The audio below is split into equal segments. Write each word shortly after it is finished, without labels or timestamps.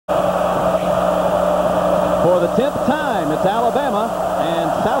10th time. It's Alabama and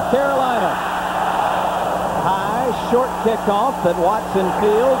South Carolina. High, short kickoff that Watson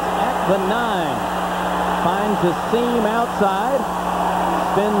fields at the 9. Finds a seam outside.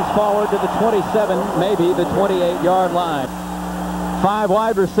 Spins forward to the 27, maybe the 28-yard line. 5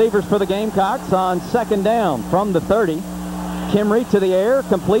 wide receivers for the Gamecocks on 2nd down from the 30. Kimry to the air,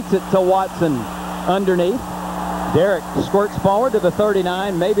 completes it to Watson underneath. Derrick squirts forward to the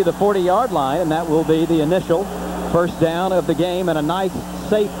 39, maybe the 40-yard line, and that will be the initial first down of the game, and a nice,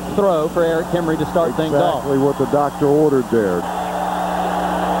 safe throw for Eric Kimry to start things off. Exactly what the doctor ordered there.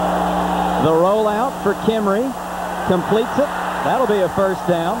 The rollout for Kimry, completes it. That'll be a first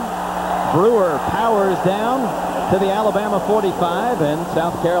down. Brewer powers down to the Alabama 45, and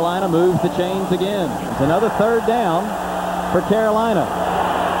South Carolina moves the chains again. It's another 3rd down for Carolina.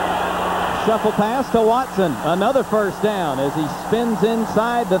 Shuffle pass to Watson. Another first down as he spins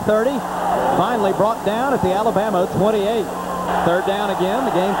inside the 30. Finally brought down at the Alabama 28. 3rd down again.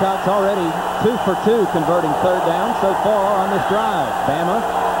 The Gamecocks already 2 for 2 converting 3rd down so far on this drive. Bama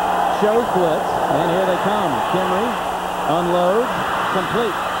shows blitz, and here they come. Kimry unloads,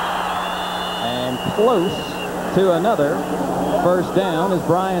 complete. And close to another first down is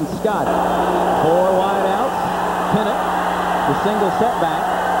Brian Scott. 4 wide outs. Pinnock, the single setback,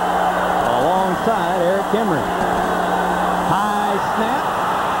 alongside Eric Kimry. High snap,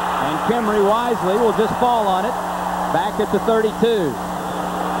 and Kimry wisely will just fall on it. Back at the 32.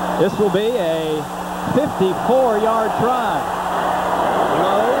 This will be a 54-yard try.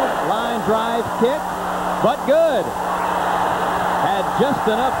 Low line drive kick, but good. Had just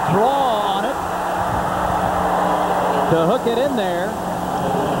enough draw on it to hook it in there.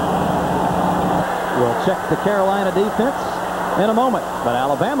 We'll check the Carolina defense in a moment, but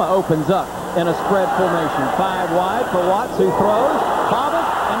Alabama opens up in a spread formation. 5 wide for Watts, who throws, bobbled,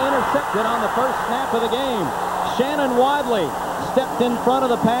 and intercepted on the first snap of the game. Shannon Wadley stepped in front of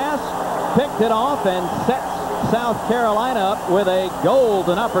the pass, picked it off, and sets South Carolina up with a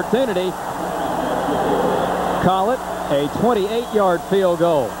golden opportunity. Call it a 28-yard field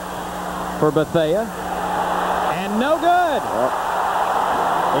goal for Bethea. And no good.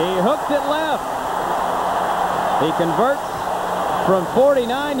 He hooked it left. He converts from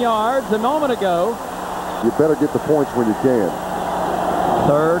 49 yards a moment ago. You better get the points when you can.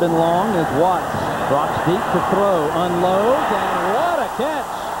 3rd and long as Watts drops deep to throw, unloads, and what a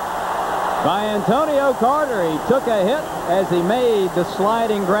catch by Antonio Carter. He took a hit as he made the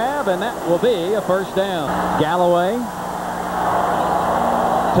sliding grab, and that will be a first down. Galloway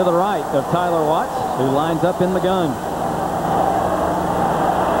to the right of Tyler Watts, who lines up in the gun.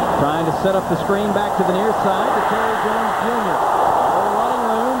 Trying to set up the screen back to the near side to Terry Jones Jr. No running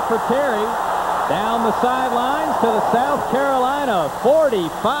room for Terry. Down the sidelines to the South Carolina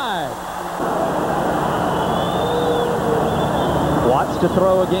 45. Watts to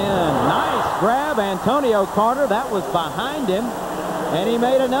throw again. Nice grab, Antonio Carter. That was behind him, and he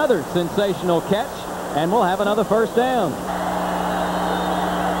made another sensational catch, and we'll have another first down.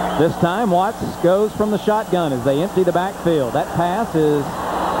 This time Watts goes from the shotgun as they empty the backfield. That pass is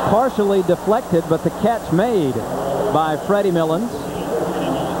partially deflected, but the catch made by Freddie Millens.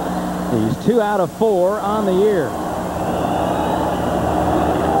 He's 2 out of 4 on the year.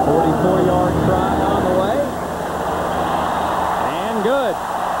 44-yard try on the way. And good.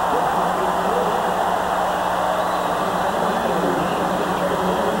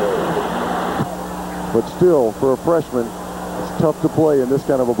 But still, for a freshman, it's tough to play in this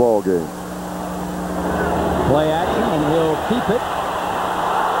kind of a ball game. Play action, and he'll keep it.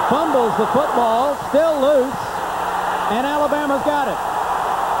 Fumbles the football, still loose, and Alabama's got it.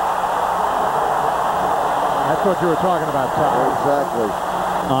 That's what you were talking about, Tom. Exactly.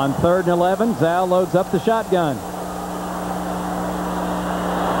 On 3rd and 11, Zal loads up the shotgun.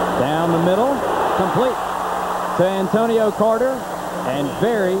 Down the middle, complete to Antonio Carter, and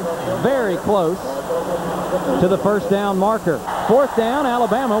very, very close to the first down marker. 4th down,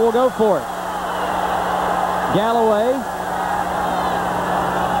 Alabama will go for it. Galloway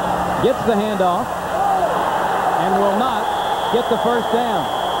gets the handoff and will not get the first down.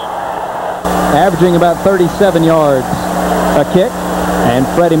 Averaging about 37 yards a kick, and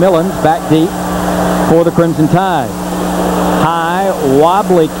Freddie Millens back deep for the Crimson Tide. High,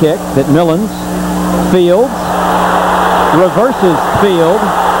 wobbly kick that Millens fields, reverses field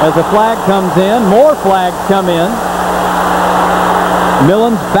as a flag comes in. More flags come in.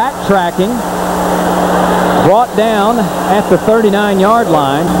 Millens backtracking, brought down at the 39-yard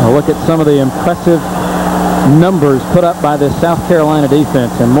line. A look at some of the impressive numbers put up by this South Carolina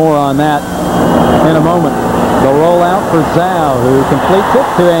defense, and more on that in a moment. The rollout for Zhao, who completes it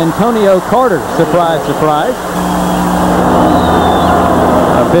to Antonio Carter. Surprise, surprise.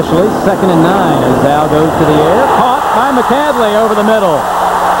 Officially 2nd and 9 as Zhao goes to the air. Caught by McCadley over the middle.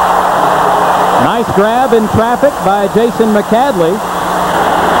 Nice grab in traffic by Jason McCadley.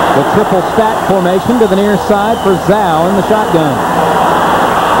 The triple stack formation to the near side for Zhao in the shotgun.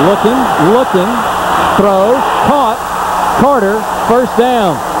 Looking, throws, caught. Carter, first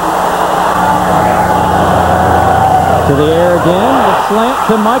down. To the air again, the slant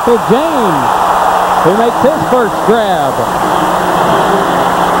to Michael James, who makes his first grab.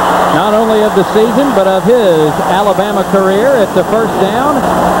 Not only of the season, but of his Alabama career. It's a first down.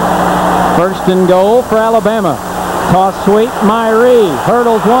 First and goal for Alabama. Toss sweep, Myrie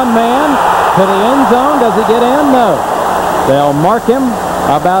hurdles one man to the end zone. Does he get in? No. They'll mark him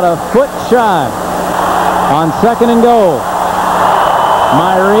about a foot shy on 2nd and goal.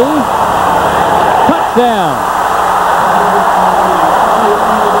 Myrie, touchdown.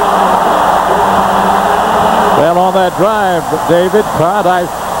 Well, on that drive, David, Todd,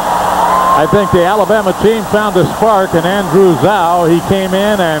 I think the Alabama team found a spark in Andrew Zhao. He came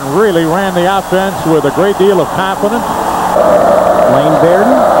in and really ran the offense with a great deal of confidence. Lane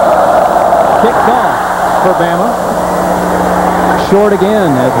Bearden kicked off for Bama. Short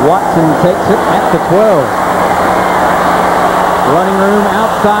again as Watson takes it at the 12. Running room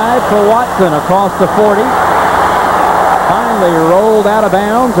outside for Watson across the 40. Finally rolled out of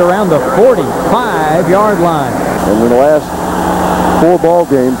bounds around the 45-yard line. And in the last 4 ball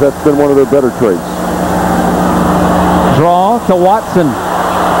games, that's been one of their better traits. Draw to Watson.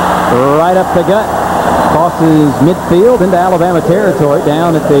 Right up the gut. Crosses midfield into Alabama territory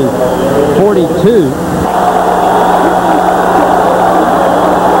down at the 42.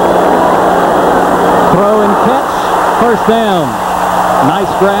 Throw and catch. First down.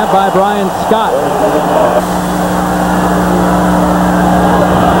 Nice grab by Brian Scott.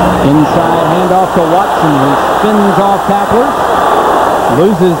 Inside handoff to Watson, who spins off tacklers.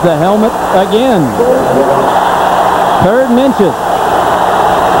 Loses the helmet again. 3rd and inches.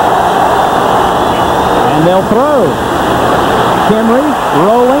 And they'll throw. Kimry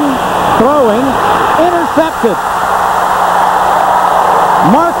rolling, throwing, intercepted.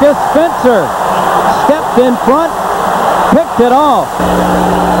 Marcus Spencer stepped in front, picked it off.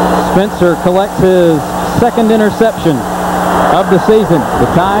 Spencer collects his 2nd interception of the season. The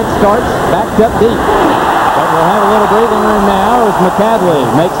Tide starts backed up deep. But we'll have a little breathing room now as McCadley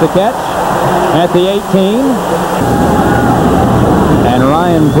makes the catch at the 18. And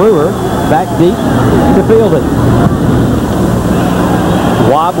Ryan Brewer back deep to field it.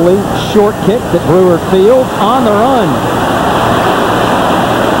 Wobbly short kick that Brewer fields on the run.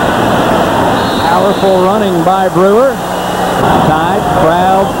 Powerful running by Brewer. Tide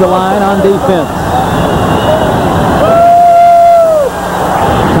crowds the line on defense.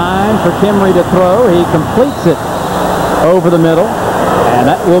 Time for Kimry to throw. He completes it over the middle. And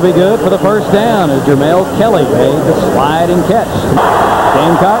that will be good for the first down as Jermel Kelly made the slide and catch.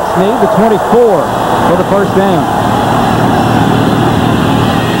 Gamecocks need the 24 for the first down.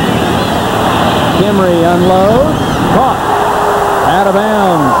 Kimry unloads. Caught. Out of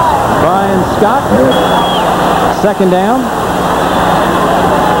bounds. Brian Scott. 2nd down.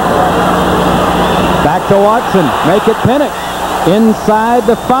 Back to Watson. Make it Penix. Inside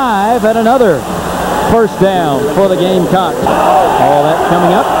the 5 at another first down for the Gamecocks. All that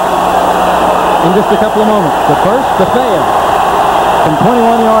coming up in just a couple of moments. The first, the fail from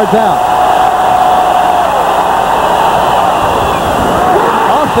 21 yards out.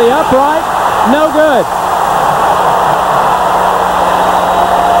 Off the upright, no good.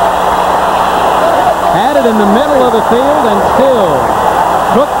 Had it in the middle of the field and still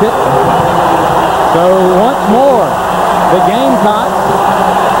hooked it. So once more, the Gamecocks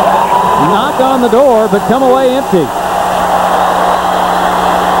knock on the door, but come away empty.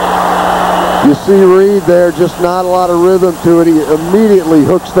 You see Reed there, just not a lot of rhythm to it. He immediately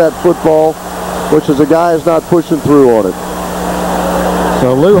hooks that football, which is a guy who's not pushing through on it.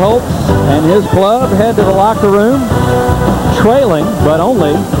 So Lou Holtz and his club head to the locker room, trailing, but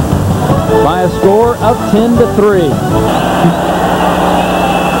only by a score of 10-3.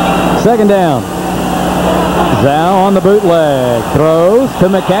 2nd down. Zhao on the bootleg, throws to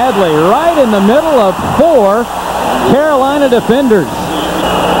McCadley right in the middle of 4 Carolina defenders.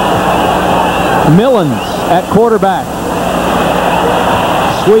 Millens at quarterback,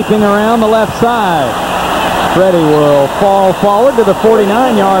 sweeping around the left side. Freddie will fall forward to the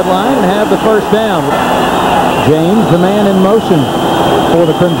 49-yard line and have the first down. James, the man in motion for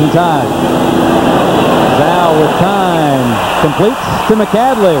the Crimson Tide. Zhao Zhao with time. Completes to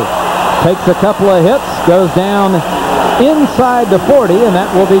McAdley. Takes a couple of hits. Goes down inside the 40, and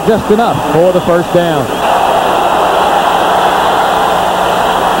that will be just enough for the first down.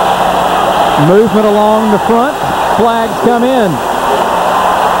 Movement along the front. Flags come in.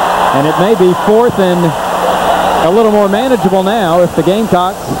 And it may be fourth and a little more manageable now if the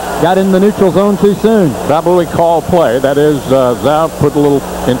Gamecocks got in the neutral zone too soon. Probably call play. That is, Zhao put a little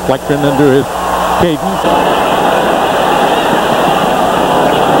inflection into his cadence.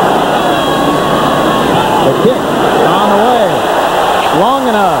 The kick on the way. Long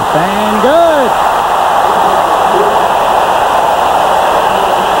enough and good.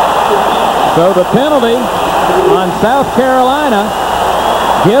 So the penalty on South Carolina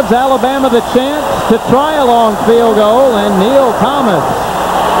gives Alabama the chance to try a long field goal, and Neil Thomas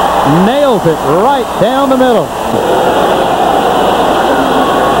nails it right down the middle.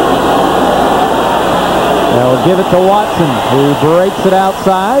 They'll give it to Watson, who breaks it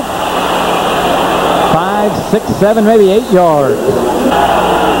outside. 5, 6, 7, maybe 8 yards.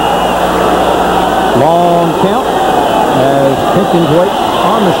 Long count as Pinkins waits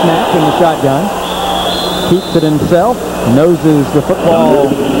on the snap in the shotgun. Keeps it himself, noses the football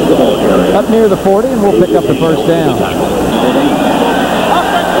up near the 40, and we'll pick up the first down.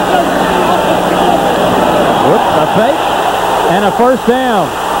 Whoops, a fake and a first down.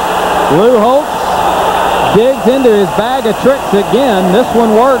 Lou Holtz digs into his bag of tricks again. This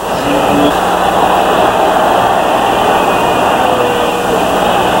one works.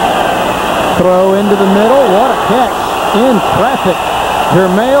 Throw into the middle. What a catch in traffic.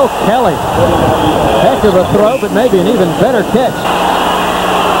 Jermail Kelly. Heck of a throw, but maybe an even better catch.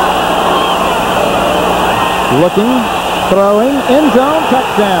 Looking, throwing, end zone,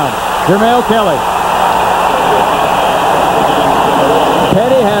 touchdown. Jermail Kelly.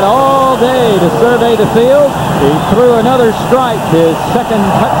 Petty had all day to survey the field. He threw another strike, his second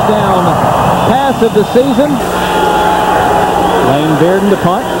touchdown pass of the season. Lane Bearden to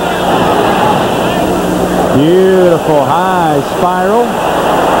punt. Beautiful high spiral.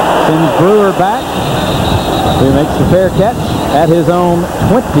 Sends Brewer back. He makes the fair catch at his own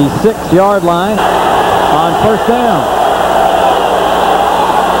 26-yard line on first down.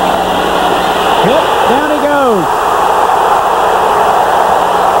 Hit, down he goes.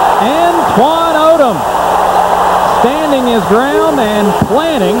 Antoine Odom standing his ground and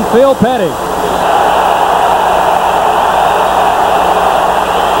planning Phil Petty.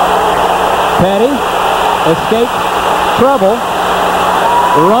 Petty escapes trouble,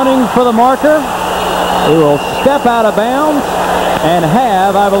 running for the marker. He will step out of bounds and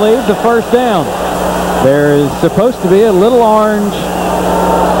have, I believe, the first down. There is supposed to be a little orange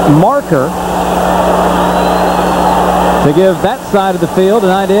marker to give that side of the field an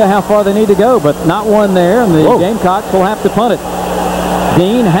idea how far they need to go, but not one there, and the Gamecocks will have to punt it.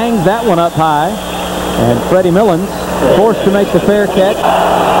 Dean hangs that one up high, and Freddie Millens forced to make the fair catch.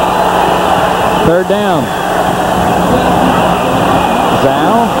 Third down.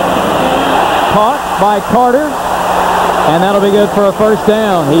 Zhao caught by Carter, and that'll be good for a first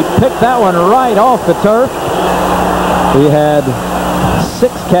down. He picked that one right off the turf. He had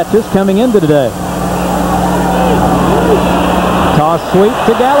 6 catches coming into today. Toss sweep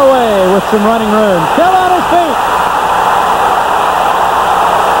to Galloway with some running room. Still on his feet.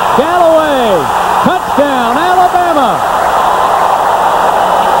 Galloway, touchdown, Alabama.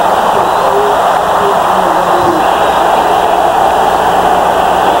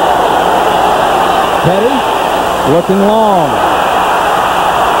 Petty looking long.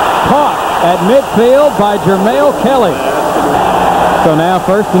 Caught at midfield by Jermail Kelly. So now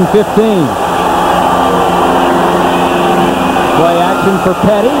first and 15. Play action for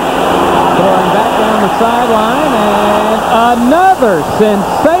Petty. Throwing back down the sideline, and another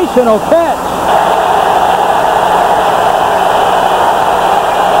sensational catch.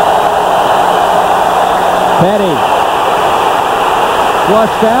 Petty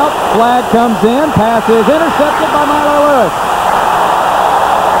flushed out, flag comes in, pass is intercepted by Milo Lewis.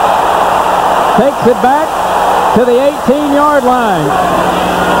 Takes it back to the 18-yard line.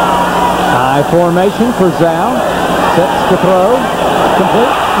 High formation for Zhao. Sets to throw.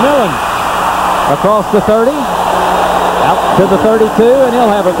 Complete. Millen. Across the 30. Out to the 32, and he'll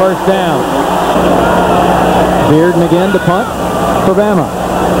have a first down. Bearden again to punt for Bama.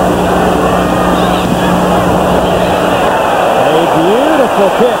 Beautiful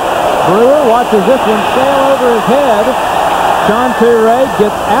kick. Brewer watches this one sail over his head. Sean Toure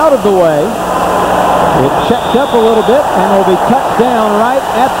gets out of the way. It checked up a little bit and will be touched down right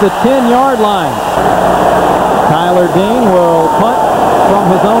at the 10-yard line. Tyler Dean will punt from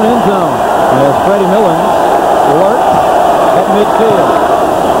his own end zone as Freddie Millens lurks at midfield.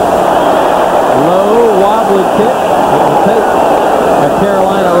 Low, wobbly kick. It will take a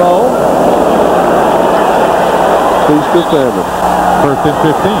Carolina roll. Feast or famine. First and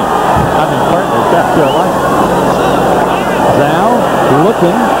 15. Pardon me, South Carolina. Zhao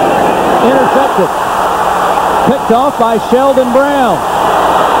looking. Intercepted. Picked off by Sheldon Brown.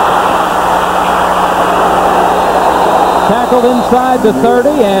 Tackled inside the 30,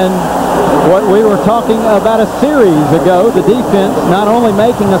 and what we were talking about a series ago, the defense not only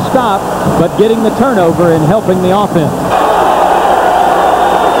making a stop, but getting the turnover and helping the offense.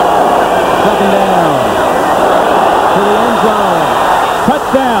 Second down. To the end zone.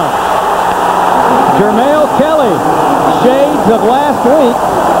 Touchdown. Jermail Kelly. Shades of last week.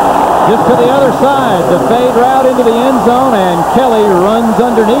 Just to the other side. The fade route into the end zone, and Kelly runs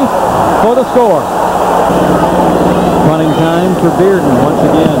underneath for the score. Punting time for Bearden once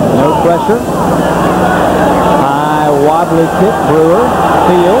again. No pressure. High wobbly kick. Brewer.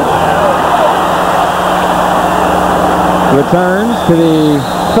 Field. Returns to the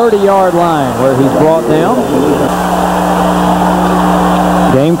 30-yard line where he's brought down.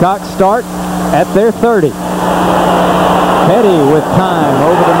 Gamecocks start at their 30. Petty with time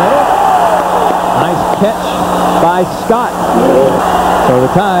over the middle. Nice catch by Scott. So the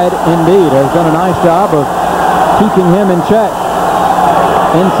Tide indeed has done a nice job of keeping him in check.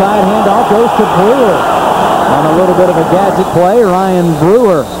 Inside handoff goes to Brewer. On a little bit of a gadget play, Ryan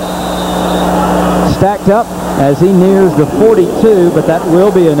Brewer stacked up as he nears the 42, but that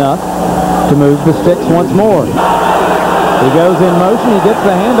will be enough to move the sticks once more. He goes in motion. He gets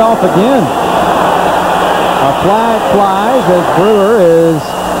the handoff again. A flag flies as Brewer is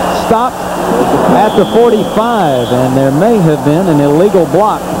stopped at the 45, and there may have been an illegal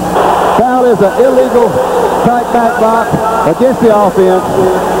block. Foul is an illegal tight back block against the offense.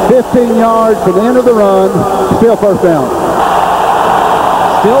 15 yards from the end of the run. Still first down.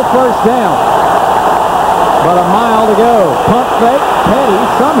 Still first down. But a mile to go. Pump fake. Petty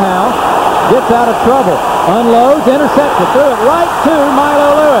somehow gets out of trouble. Unloads. Intercepted. Threw it right to Milo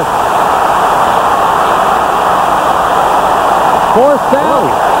Lewis. Fourth down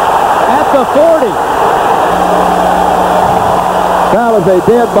at the 40. That was a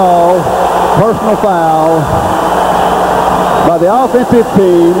dead ball. Personal foul by the offensive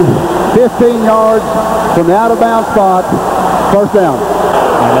team. 15 yards from the out-of-bounds spot. First down.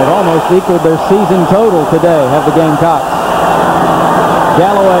 And they've almost equaled their season total today, have the Gamecocks.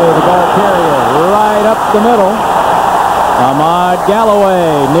 Galloway, the ball carrier, right up the middle. Ahmad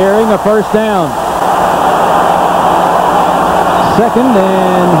Galloway nearing a first down. Second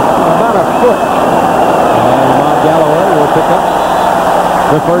and about a foot. And Ahmad Galloway will pick up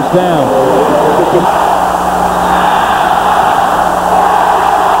the first down.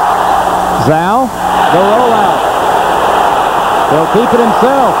 Zhao, the rollout. He'll keep it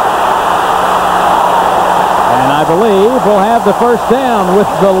himself. And I believe we'll have the first down with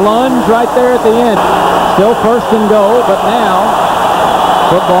the lunge right there at the end. Still first and goal, but now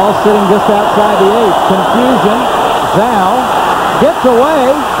football sitting just outside the 8. Confusion. Zhao gets away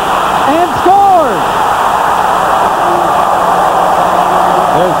and scores.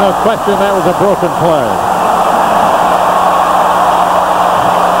 There's no question that was a broken play.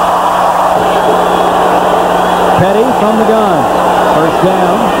 Petty from the gun. First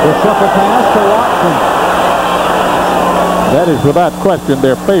down. The shuffle pass to Watson. That is without question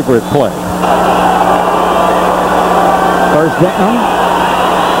their favorite play. First down.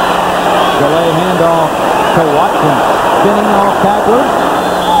 Delay handoff to Watson. Spinning off tackler.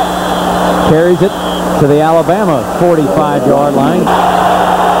 Carries it to the Alabama 45-yard line.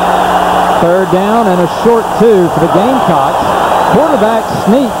 Third down and a short 2 for the Gamecocks. Quarterback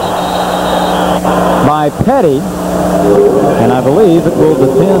sneak by Petty, and I believe it will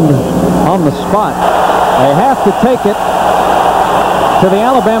depend on the spot. They have to take it to the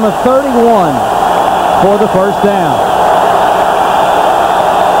Alabama 31 for the first down.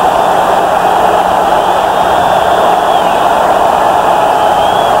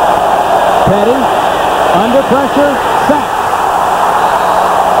 Petty under pressure, sacked.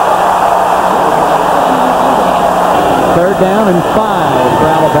 Third down and 5 for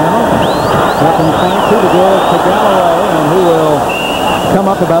Alabama. Nothing fancy to give to Galloway, and he will come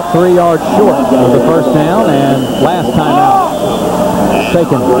up about 3 yards short of the first down, and last time out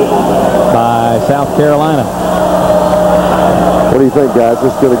taken by South Carolina. What do you think, guys?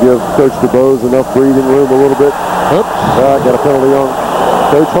 This is going to give Coach DeBose enough breathing room a little bit? Oops. Got a penalty on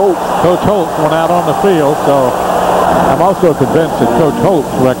Coach Holtz. Coach Holtz went out on the field, so I'm also convinced that Coach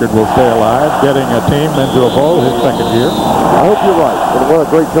Holtz's record will stay alive, getting a team into a bowl his second year. I hope you're right. And what a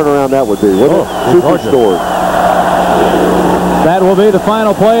great turnaround that would be. What a super story. That will be the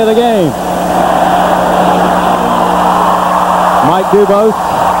final play of the game. Mike Dubose,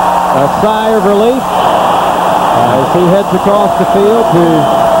 a sigh of relief as he heads across the field to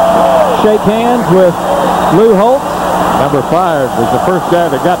shake hands with Lou Holtz. Number 5 was the first guy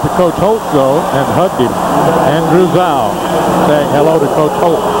that got to Coach Holtz, though, and hugged him. Andrew Zhao saying hello to Coach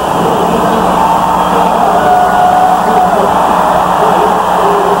Holtz.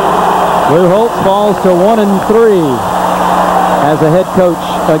 Lou Holtz falls to 1-3 as a head coach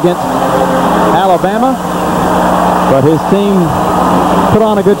against Alabama, but his team put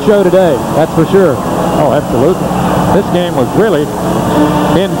on a good show today, that's for sure. Oh, absolutely. This game was really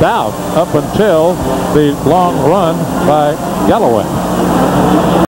in doubt up until the long run by Galloway.